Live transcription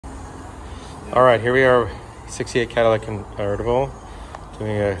All right, here we are, 68 Cadillac convertible,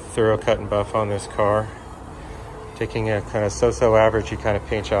 doing a thorough cut and buff on this car, taking a kind of so-so averagey kind of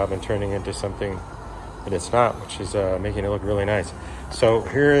paint job and turning it into something that it's not, which is making it look really nice. So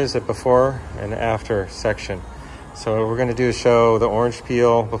here is a before and after section. So what we're going to do is show the orange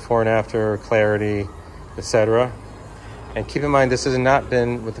peel, before and after, clarity, etc. And keep in mind, this has not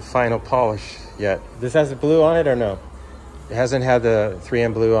been with the final polish yet. This has the blue on it or no? It hasn't had the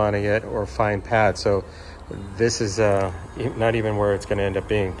 3M blue on it yet or fine pad. So this is not even where it's going to end up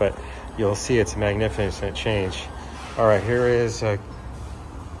being, but you'll see it's a magnificent change. All right, here is,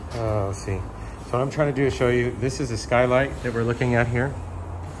 let's see. So what I'm trying to do is show you, this is a skylight that we're looking at here,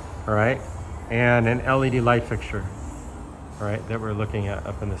 all right? And an LED light fixture, all right, that we're looking at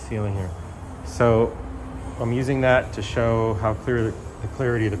up in the ceiling here. So I'm using that to show how clear the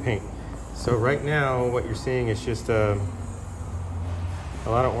clarity of the paint. So right now, what you're seeing is just a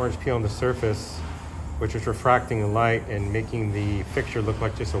lot of orange peel on the surface, which is refracting the light and making the fixture look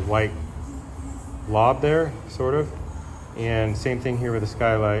like just a white blob there, sort of. And same thing here with the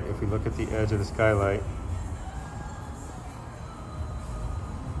skylight. If we look at the edge of the skylight,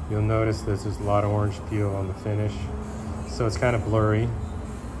 you'll notice there's a lot of orange peel on the finish. So it's kind of blurry.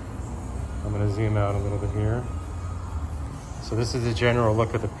 I'm gonna zoom out a little bit here. So this is the general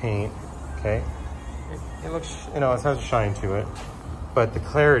look of the paint, okay? It looks, you know, it has a shine to it, but the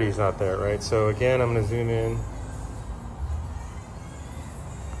clarity is not there, right? So again, I'm gonna zoom in.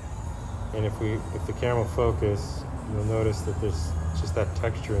 And if the camera will focus, you'll notice that there's just that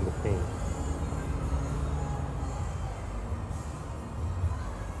texture in the paint.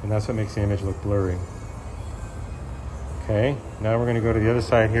 And that's what makes the image look blurry. Okay, now we're gonna go to the other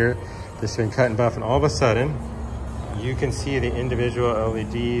side here. This has been cut and buff, and all of a sudden, you can see the individual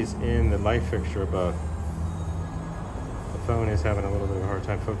LEDs in the light fixture above. The phone is having a little bit of a hard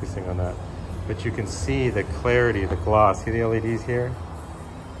time focusing on that. But you can see the clarity, the gloss. See the LEDs here?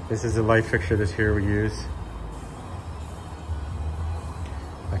 This is the light fixture this here we use.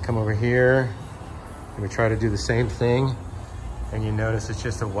 I come over here, and we try to do the same thing, and you notice it's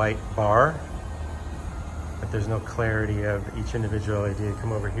just a white bar, but there's no clarity of each individual LED.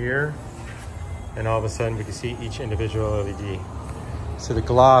 Come over here, and all of a sudden we can see each individual LED. So the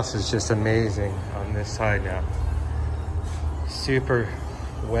gloss is just amazing on this side now. Super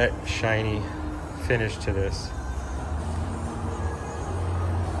wet, shiny finish to this.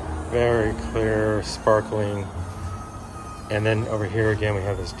 Very clear, sparkling. And then over here again, we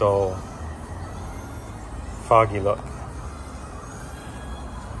have this dull, foggy look.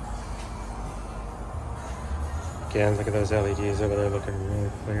 Again, look at those LEDs over there looking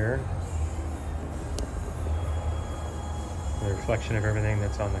really clear. The reflection of everything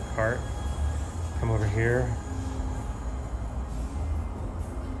that's on the cart. Come over here.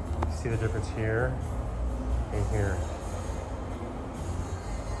 See the difference here and here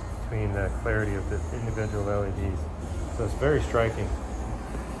between the clarity of the individual LEDs. So it's very striking.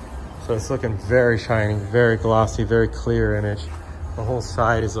 So it's looking very shiny, very glossy, very clear image. The whole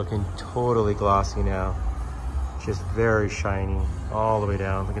side is looking totally glossy now. Just very shiny all the way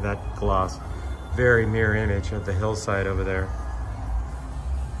down. Look at that gloss. Very mirror image of the hillside over there.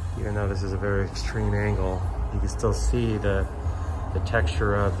 Even though this is a very extreme angle, you can still see the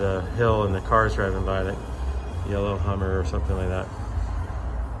texture of the hill and the cars driving by, that yellow Hummer or something like that.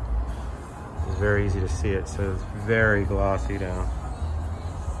 It's very easy to see it, so it's very glossy now.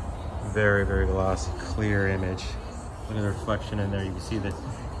 Very, very glossy, clear image. Look at the reflection in there. You can see the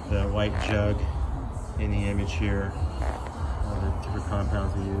white jug in the image here. All the different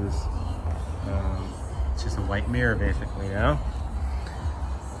compounds we use. It's just a white mirror basically now.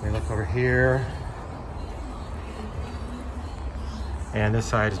 We look over here. And this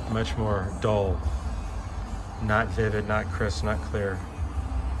side is much more dull. Not vivid, not crisp, not clear.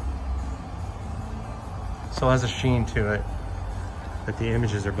 Still has a sheen to it, but the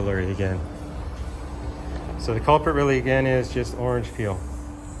images are blurry again. So the culprit really again is just orange peel.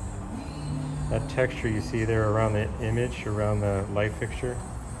 That texture you see there around the image, around the light fixture.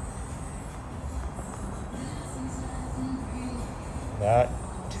 That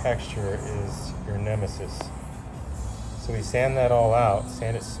texture is your nemesis. So we sand that all out,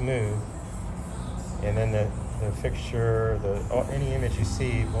 sand it smooth, and then the fixture, any image you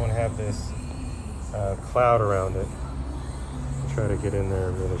see won't have this cloud around it. I'll try to get in there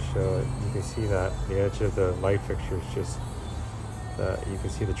and really show it. You can see that the edge of the light fixture is just, you can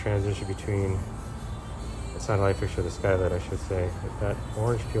see the transition between, it's not a light fixture, the skylight I should say, but that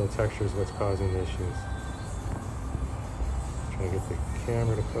orange peel texture is what's causing the issues. Trying to get the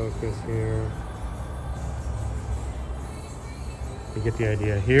camera to focus here. You get the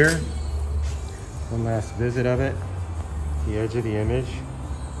idea here. One last visit of it, the edge of the image.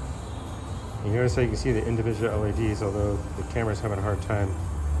 You notice how you can see the individual LEDs, although the camera's having a hard time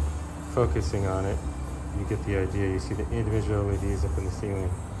focusing on it. You get the idea. You see the individual LEDs up in the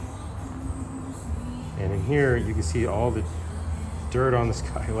ceiling. And in here, you can see all the dirt on the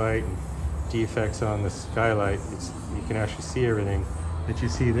skylight and defects on the skylight. You can actually see everything that you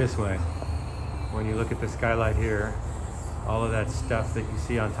see this way. When you look at the skylight here, all of that stuff that you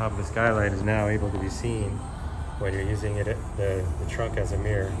see on top of the skylight is now able to be seen when you're using it, the trunk as a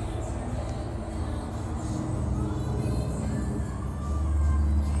mirror.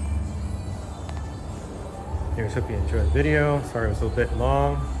 Anyways, hope you enjoyed the video. Sorry it was a little bit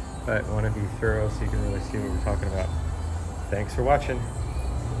long, but I want to be thorough so you can really see what we're talking about. Thanks for watching.